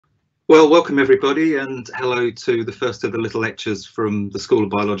Well, welcome everybody, and hello to the first of the little lectures from the School of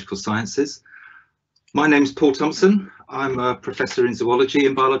Biological Sciences. My name's Paul Thompson. I'm a professor in zoology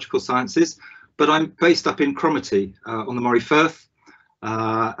and biological sciences, but I'm based up in Cromarty on the Moray Firth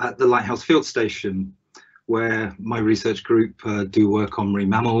at the Lighthouse Field Station, where my research group do work on marine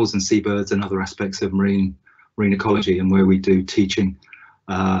mammals and seabirds and other aspects of marine ecology, and where we do teaching,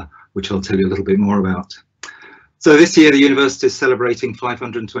 which I'll tell you a little bit more about. So this year the university is celebrating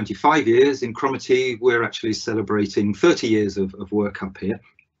 525 years. In Cromarty we're actually celebrating 30 years of work up here.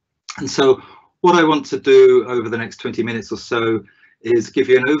 And so what I want to do over the next 20 minutes or so is give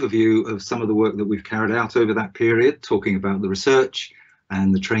you an overview of some of the work that we've carried out over that period, talking about the research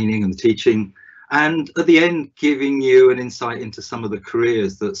and the training and the teaching, and at the end giving you an insight into some of the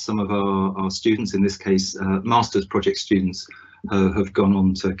careers that some of our students, in this case master's project students, have gone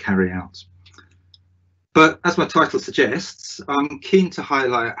on to carry out. But as my title suggests, I'm keen to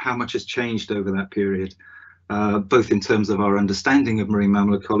highlight how much has changed over that period, both in terms of our understanding of marine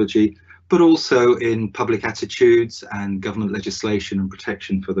mammal ecology, but also in public attitudes and government legislation and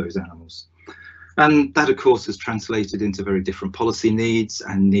protection for those animals. And that, of course, has translated into very different policy needs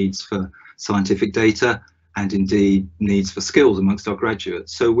and needs for scientific data, and indeed needs for skills amongst our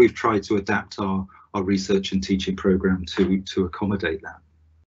graduates. So we've tried to adapt our research and teaching programme to accommodate that.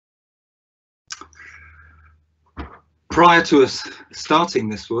 Prior to us starting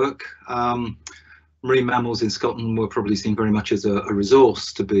this work, marine mammals in Scotland were probably seen very much as a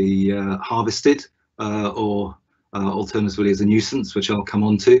resource to be harvested or alternatively as a nuisance, which I'll come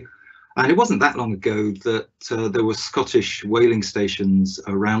on to. And it wasn't that long ago that there were Scottish whaling stations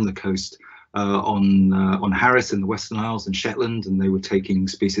around the coast on Harris in the Western Isles and Shetland, and they were taking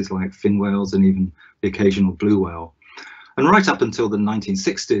species like fin whales and even the occasional blue whale. And right up until the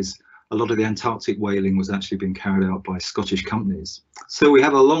 1960s, a lot of the Antarctic whaling was actually being carried out by Scottish companies. So we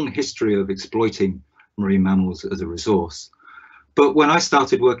have a long history of exploiting marine mammals as a resource. But when I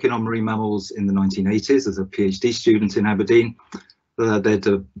started working on marine mammals in the 1980s as a PhD student in Aberdeen,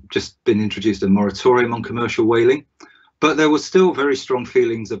 there'd just been introduced a moratorium on commercial whaling, but there was still very strong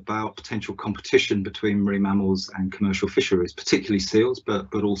feelings about potential competition between marine mammals and commercial fisheries, particularly seals,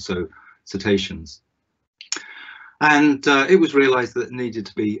 but also cetaceans. And it was realised that there needed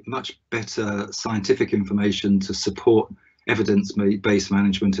to be much better scientific information to support evidence-based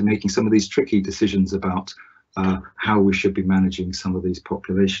management and making some of these tricky decisions about how we should be managing some of these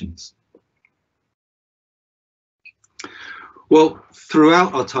populations. Well,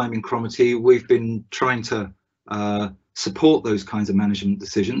 throughout our time in Cromarty, we've been trying to support those kinds of management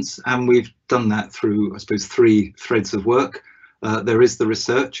decisions, and we've done that through, I suppose, three threads of work. There is the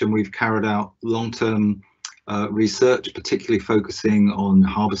research, and we've carried out long-term research, particularly focusing on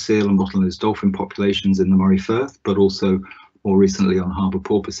harbour seal and bottlenose dolphin populations in the Moray Firth, but also more recently on harbour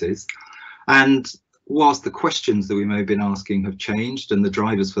porpoises. And whilst the questions that we may have been asking have changed and the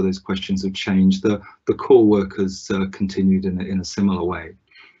drivers for those questions have changed, the core work has continued in a similar way.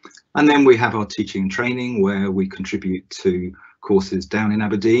 And then we have our teaching and training, where we contribute to courses down in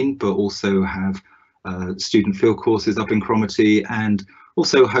Aberdeen, but also have student field courses up in Cromarty, and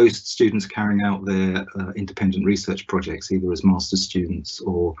also host students carrying out their independent research projects, either as master's students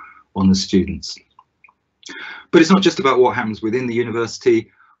or honours students. But it's not just about what happens within the university.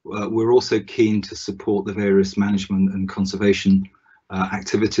 We're also keen to support the various management and conservation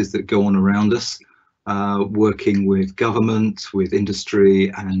activities that go on around us, working with government, with industry,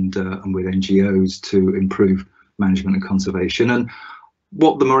 and with NGOs to improve management and conservation. And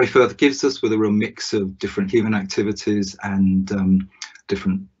what the Moray Firth gives us, with a real mix of different human activities and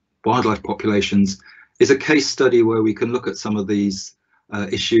different wildlife populations, is a case study where we can look at some of these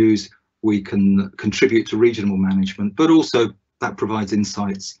issues. We can contribute to regional management, but also that provides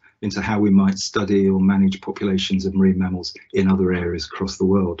insights into how we might study or manage populations of marine mammals in other areas across the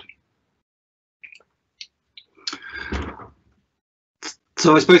world.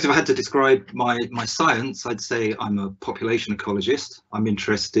 So I suppose if I had to describe my science, I'd say I'm a population ecologist. I'm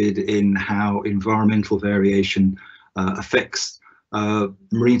interested in how environmental variation affects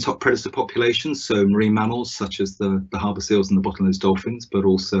marine top predator populations, so marine mammals such as the harbour seals and the bottlenose dolphins, but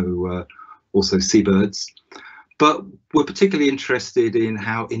also seabirds. But we're particularly interested in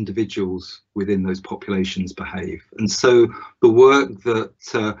how individuals within those populations behave. And so the work that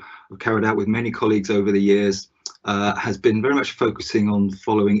I've carried out with many colleagues over the years has been very much focusing on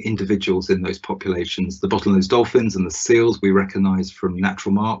following individuals in those populations. The bottlenose dolphins and the seals we recognise from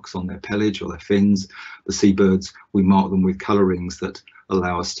natural marks on their pelage or their fins. The seabirds, we mark them with colourings that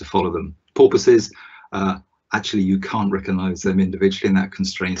allow us to follow them. Porpoises, actually you can't recognise them individually, and that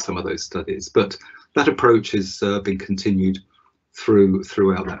constrains some of those studies. But that approach has been continued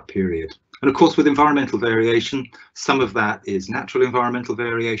throughout that period. And of course, with environmental variation, some of that is natural environmental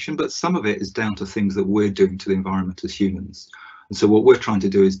variation, but some of it is down to things that we're doing to the environment as humans. And so what we're trying to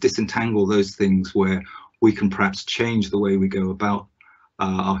do is disentangle those things where we can perhaps change the way we go about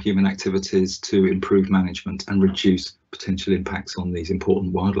our human activities to improve management and reduce potential impacts on these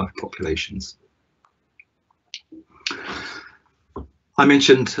important wildlife populations. I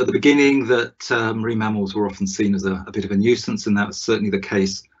mentioned at the beginning that marine mammals were often seen as a bit of a nuisance, and that was certainly the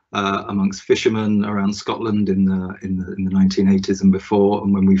case amongst fishermen around Scotland in the 1980s and before.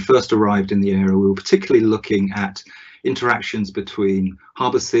 And when we first arrived in the area, we were particularly looking at interactions between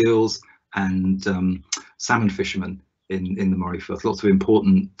harbour seals and salmon fishermen in the Moray Firth. Lots of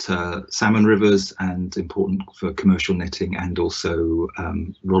important salmon rivers and important for commercial netting and also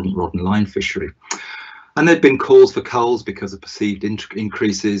rod and line fishery. And there'd been calls for culls because of perceived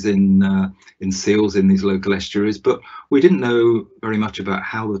increases in seals in these local estuaries, but we didn't know very much about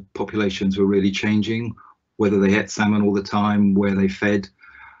how the populations were really changing, whether they ate salmon all the time, where they fed.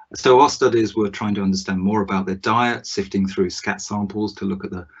 So our studies were trying to understand more about their diet, sifting through scat samples to look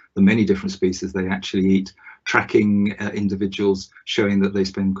at the many different species they actually eat, tracking individuals, showing that they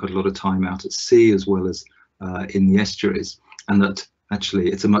spend quite a lot of time out at sea as well as in the estuaries, and that actually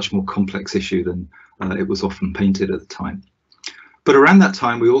it's a much more complex issue than it was often painted at the time. But around that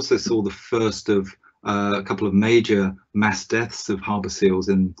time, we also saw the first of a couple of major mass deaths of harbour seals,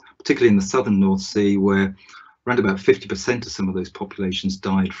 particularly in the southern North Sea, where around about 50% of some of those populations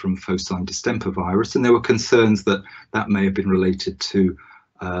died from phocine distemper virus, and there were concerns that that may have been related to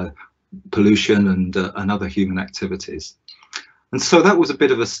pollution and other human activities. And so that was a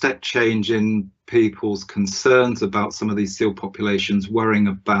bit of a step change in people's concerns about some of these seal populations, worrying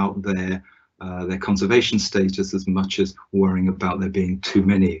about their conservation status as much as worrying about there being too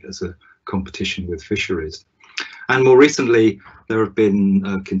many as a competition with fisheries. And more recently, there have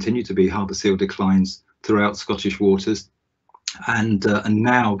been continue to be harbour seal declines throughout Scottish waters, and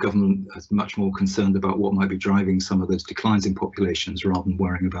now government is much more concerned about what might be driving some of those declines in populations rather than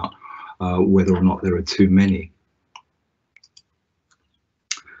worrying about whether or not there are too many.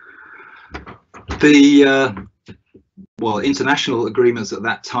 The international agreements at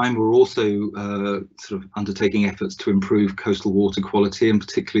that time were also sort of undertaking efforts to improve coastal water quality, and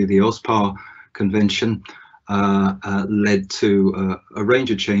particularly the OSPAR Convention led to a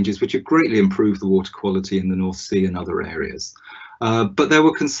range of changes which have greatly improved the water quality in the North Sea and other areas. But there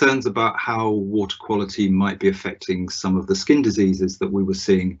were concerns about how water quality might be affecting some of the skin diseases that we were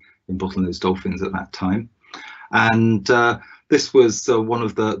seeing in bottlenose dolphins at that time. And this was one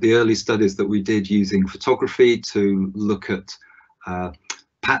of the early studies that we did using photography to look at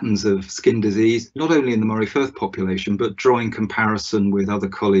patterns of skin disease, not only in the Moray Firth population, but drawing comparison with other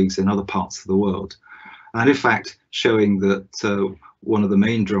colleagues in other parts of the world. And in fact, showing that one of the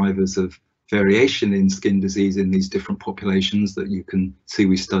main drivers of variation in skin disease in these different populations that you can see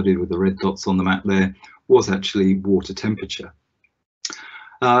we studied with the red dots on the map there was actually water temperature.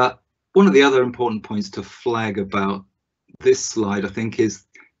 One of the other important points to flag about this slide, I think, is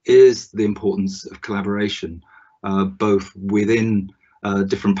the importance of collaboration, both within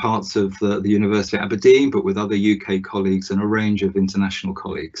different parts of the University of Aberdeen, but with other UK colleagues and a range of international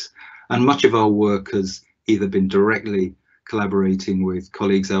colleagues. And much of our work has either been directly collaborating with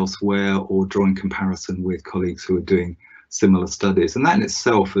colleagues elsewhere or drawing comparison with colleagues who are doing similar studies. And that in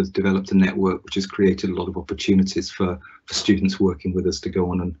itself has developed a network which has created a lot of opportunities for students working with us to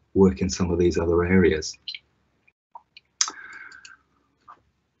go on and work in some of these other areas.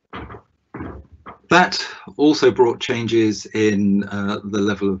 That also brought changes in the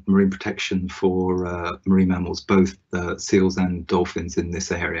level of marine protection for marine mammals, both seals and dolphins in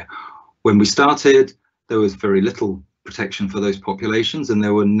this area. When we started, there was very little protection for those populations, and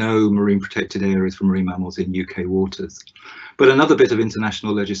there were no marine protected areas for marine mammals in UK waters. But another bit of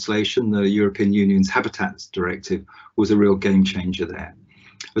international legislation, the European Union's Habitats Directive, was a real game changer there.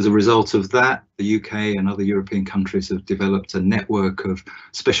 As a result of that, the UK and other European countries have developed a network of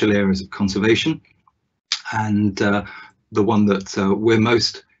special areas of conservation. And the one that we're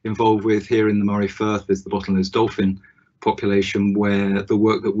most involved with here in the Moray Firth is the bottlenose dolphin population, where the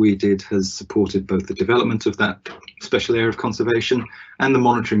work that we did has supported both the development of that special area of conservation and the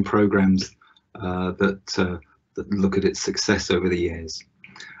monitoring programs that look at its success over the years.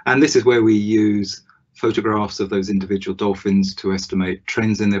 And this is where we use photographs of those individual dolphins to estimate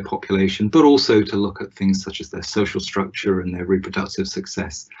trends in their population, but also to look at things such as their social structure and their reproductive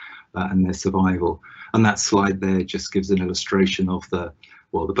success and their survival. And that slide there just gives an illustration of the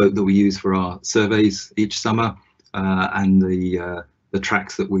boat that we use for our surveys each summer and the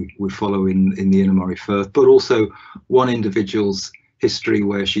tracks that we follow in the Inner Moray Firth, but also one individual's history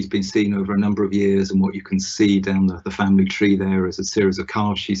where she's been seen over a number of years, and what you can see down the family tree there is a series of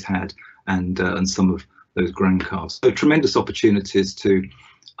calves she's had, and some of those grand calves. So tremendous opportunities to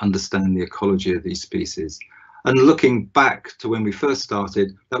understand the ecology of these species. And looking back to when we first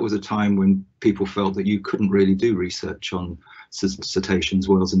started, that was a time when people felt that you couldn't really do research on cetaceans,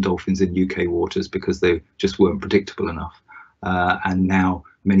 whales and dolphins in UK waters because they just weren't predictable enough. And now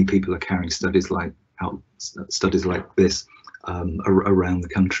many people are carrying studies like this around the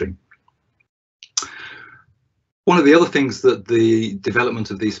country. One of the other things that the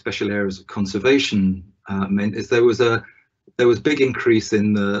development of these special areas of conservation meant is there was big increase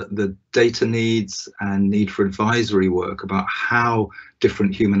in the data needs and need for advisory work about how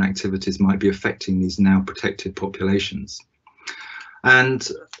different human activities might be affecting these now protected populations. And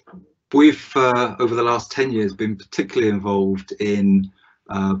we've, over the last 10 years, been particularly involved in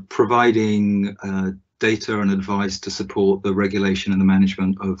providing data and advice to support the regulation and the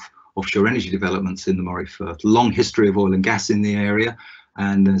management of offshore energy developments in the Moray Firth. Long history of oil and gas in the area,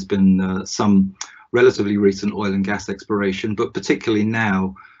 and there's been some relatively recent oil and gas exploration, but particularly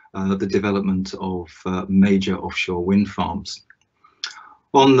now the development of major offshore wind farms.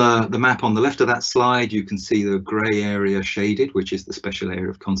 On the map on the left of that slide, you can see the grey area shaded, which is the special area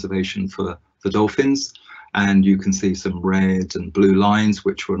of conservation for dolphins, and you can see some red and blue lines,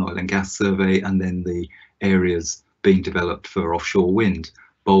 which were an oil and gas survey, and then the areas being developed for offshore wind.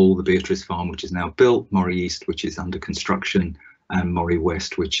 Bowl, the Beatrice farm, which is now built, Moray East, which is under construction, and Moray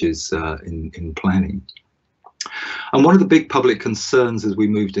West, which is in planning. And one of the big public concerns as we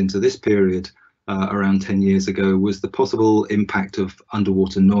moved into this period around 10 years ago was the possible impact of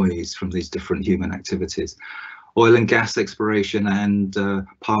underwater noise from these different human activities. Oil and gas exploration and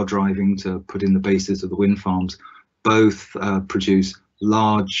power driving to put in the bases of the wind farms both produce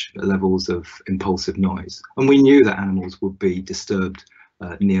large levels of impulsive noise. And we knew that animals would be disturbed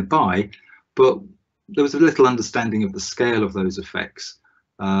nearby, but there was a little understanding of the scale of those effects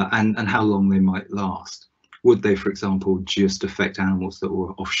and how long they might last. Would they, for example, just affect animals that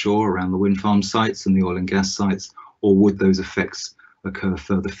were offshore around the wind farm sites and the oil and gas sites, or would those effects occur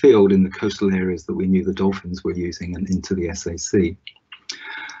further field in the coastal areas that we knew the dolphins were using and into the SAC?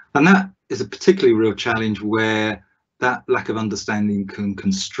 And that is a particularly real challenge where that lack of understanding can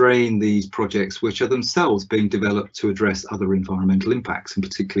constrain these projects, which are themselves being developed to address other environmental impacts. And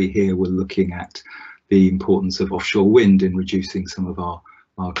particularly here, we're looking at the importance of offshore wind in reducing some of our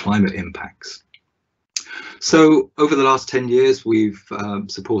climate impacts. So over the last 10 years, we've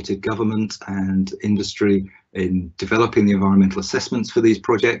supported government and industry in developing the environmental assessments for these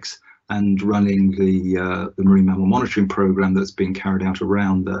projects and running the marine mammal monitoring program that's being carried out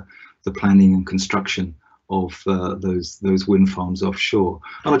around the planning and construction of those wind farms offshore.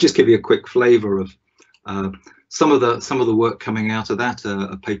 And I'll just give you a quick flavour of some of the work coming out of that.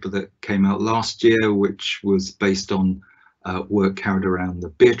 A paper that came out last year, which was based on work carried around the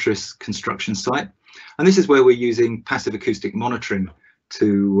Beatrice construction site. And this is where we're using passive acoustic monitoring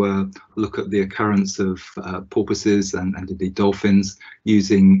to look at the occurrence of porpoises and indeed dolphins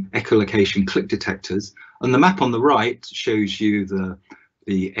using echolocation click detectors. And the map on the right shows you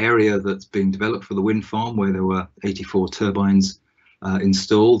the area that's being developed for the wind farm, where there were 84 turbines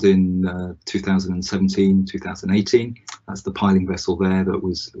installed in 2017, 2018. That's the piling vessel there that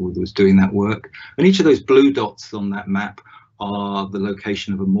was doing that work. And each of those blue dots on that map are the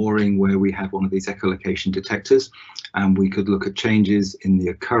location of a mooring where we have one of these echolocation detectors, and we could look at changes in the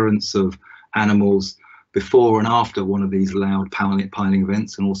occurrence of animals before and after one of these loud piling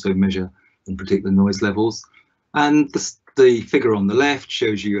events, and also measure and predict the noise levels. And the figure on the left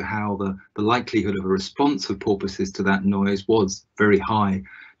shows you how the likelihood of a response of porpoises to that noise was very high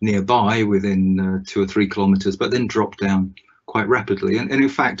nearby, within 2 or 3 kilometers, but then dropped down quite rapidly. And in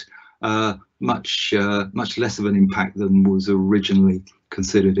fact, much less of an impact than was originally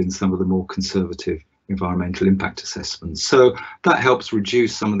considered in some of the more conservative environmental impact assessments. So that helps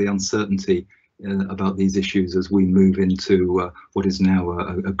reduce some of the uncertainty about these issues as we move into what is now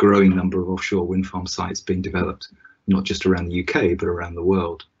a growing number of offshore wind farm sites being developed, not just around the UK, but around the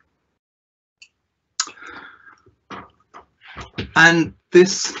world. And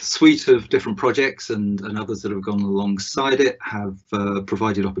this suite of different projects and others that have gone alongside it have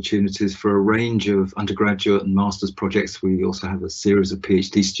provided opportunities for a range of undergraduate and master's projects. We also have a series of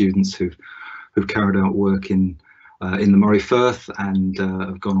PhD students who've carried out work in the Moray Firth and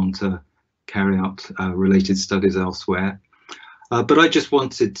have gone on to carry out related studies elsewhere. But I just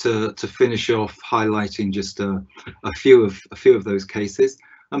wanted to finish off highlighting just a few of those cases,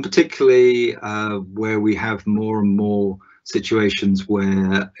 and particularly where we have more and more situations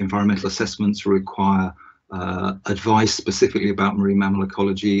where environmental assessments require advice specifically about marine mammal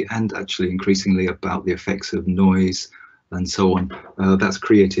ecology, and actually increasingly about the effects of noise and so on. That's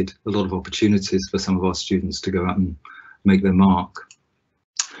created a lot of opportunities for some of our students to go out and make their mark.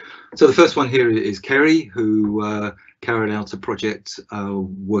 So the first one here is Kerry, who carried out a project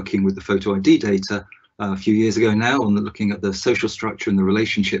working with the photo ID data a few years ago now, on looking at the social structure and the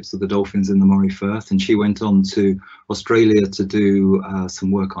relationships of the dolphins in the Moray Firth. And she went on to Australia to do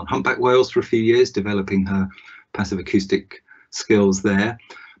some work on humpback whales for a few years, developing her passive acoustic skills there.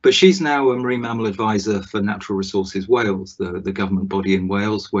 But she's now a marine mammal advisor for Natural Resources Wales, the government body in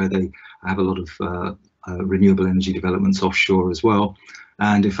Wales, where they have a lot of renewable energy developments offshore as well.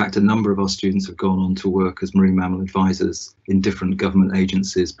 And in fact, a number of our students have gone on to work as marine mammal advisors in different government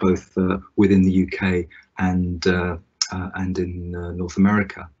agencies, both within the UK and in North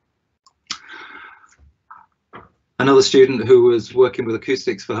America. Another student who was working with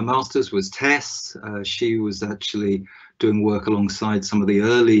acoustics for her masters was Tess. She was actually doing work alongside some of the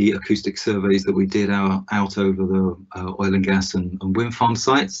early acoustic surveys that we did out over the oil and gas and wind farm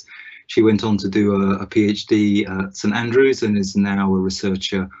sites. She went on to do a PhD at St Andrews and is now a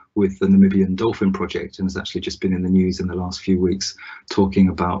researcher with the Namibian Dolphin Project, and has actually just been in the news in the last few weeks talking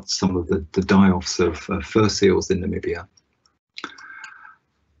about some of the die-offs of fur seals in Namibia.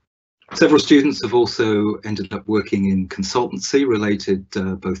 Several students have also ended up working in consultancy related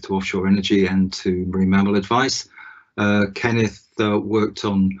both to offshore energy and to marine mammal advice. Kenneth worked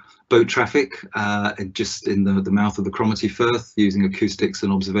on boat traffic just in the mouth of the Cromarty Firth, using acoustics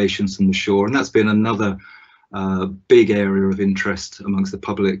and observations from the shore, and that's been another big area of interest amongst the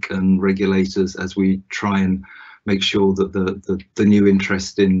public and regulators as we try and make sure that the new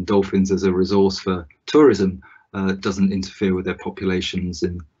interest in dolphins as a resource for tourism doesn't interfere with their populations,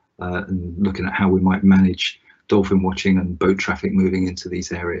 and looking at how we might manage dolphin watching and boat traffic moving into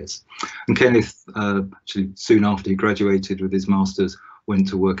these areas. And Kenneth, actually soon after he graduated with his masters, went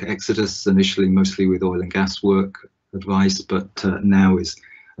to work at Exodus, initially mostly with oil and gas work advice, but now is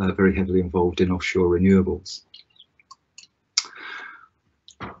very heavily involved in offshore renewables.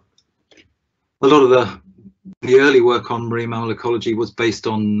 A lot of the early work on marine mammal ecology was based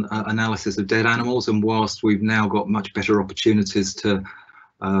on analysis of dead animals, and whilst we've now got much better opportunities to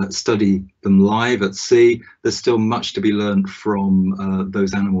study them live at sea, there's still much to be learned from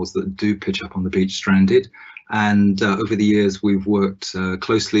those animals that do pitch up on the beach stranded. And over the years, we've worked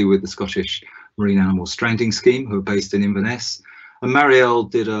closely with the Scottish Marine Animal Stranding Scheme, who are based in Inverness. And Marielle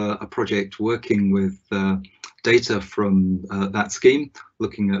did a project working with data from that scheme,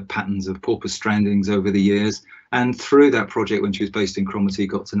 looking at patterns of porpoise strandings over the years. And through that project, when she was based in Cromarty,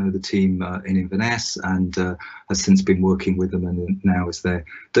 got to know the team in Inverness, and has since been working with them, and now is their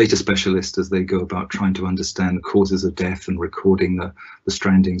data specialist as they go about trying to understand the causes of death and recording the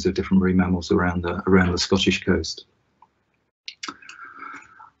strandings of different marine mammals around the Scottish coast.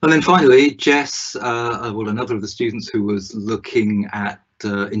 And then finally, Jess, well, another of the students who was looking at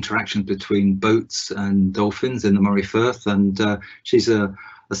interactions between boats and dolphins in the Moray Firth, and she's a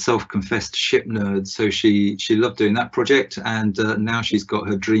self-confessed ship nerd, so she loved doing that project, and now she's got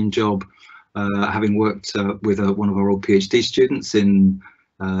her dream job, having worked with one of our old PhD students in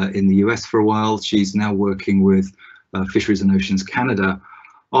the US for a while. She's now working with Fisheries and Oceans Canada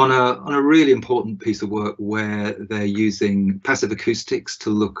on a really important piece of work where they're using passive acoustics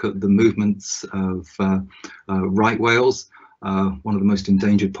to look at the movements of right whales, one of the most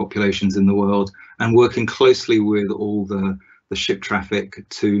endangered populations in the world, and working closely with all the ship traffic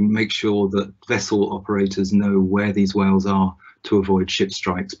to make sure that vessel operators know where these whales are to avoid ship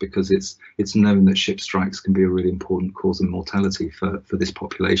strikes, because it's known that ship strikes can be a really important cause of mortality for this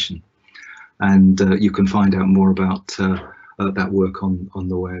population. And you can find out more about that work on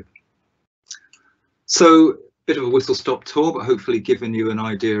the web. So, bit of a whistle-stop tour, but hopefully given you an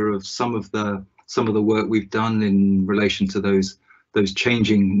idea of some of the work we've done in relation to those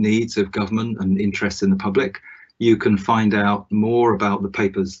changing needs of government and interest in the public. You can find out more about the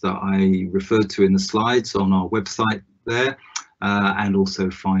papers that I referred to in the slides on our website there, and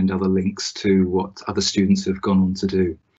also find other links to what other students have gone on to do.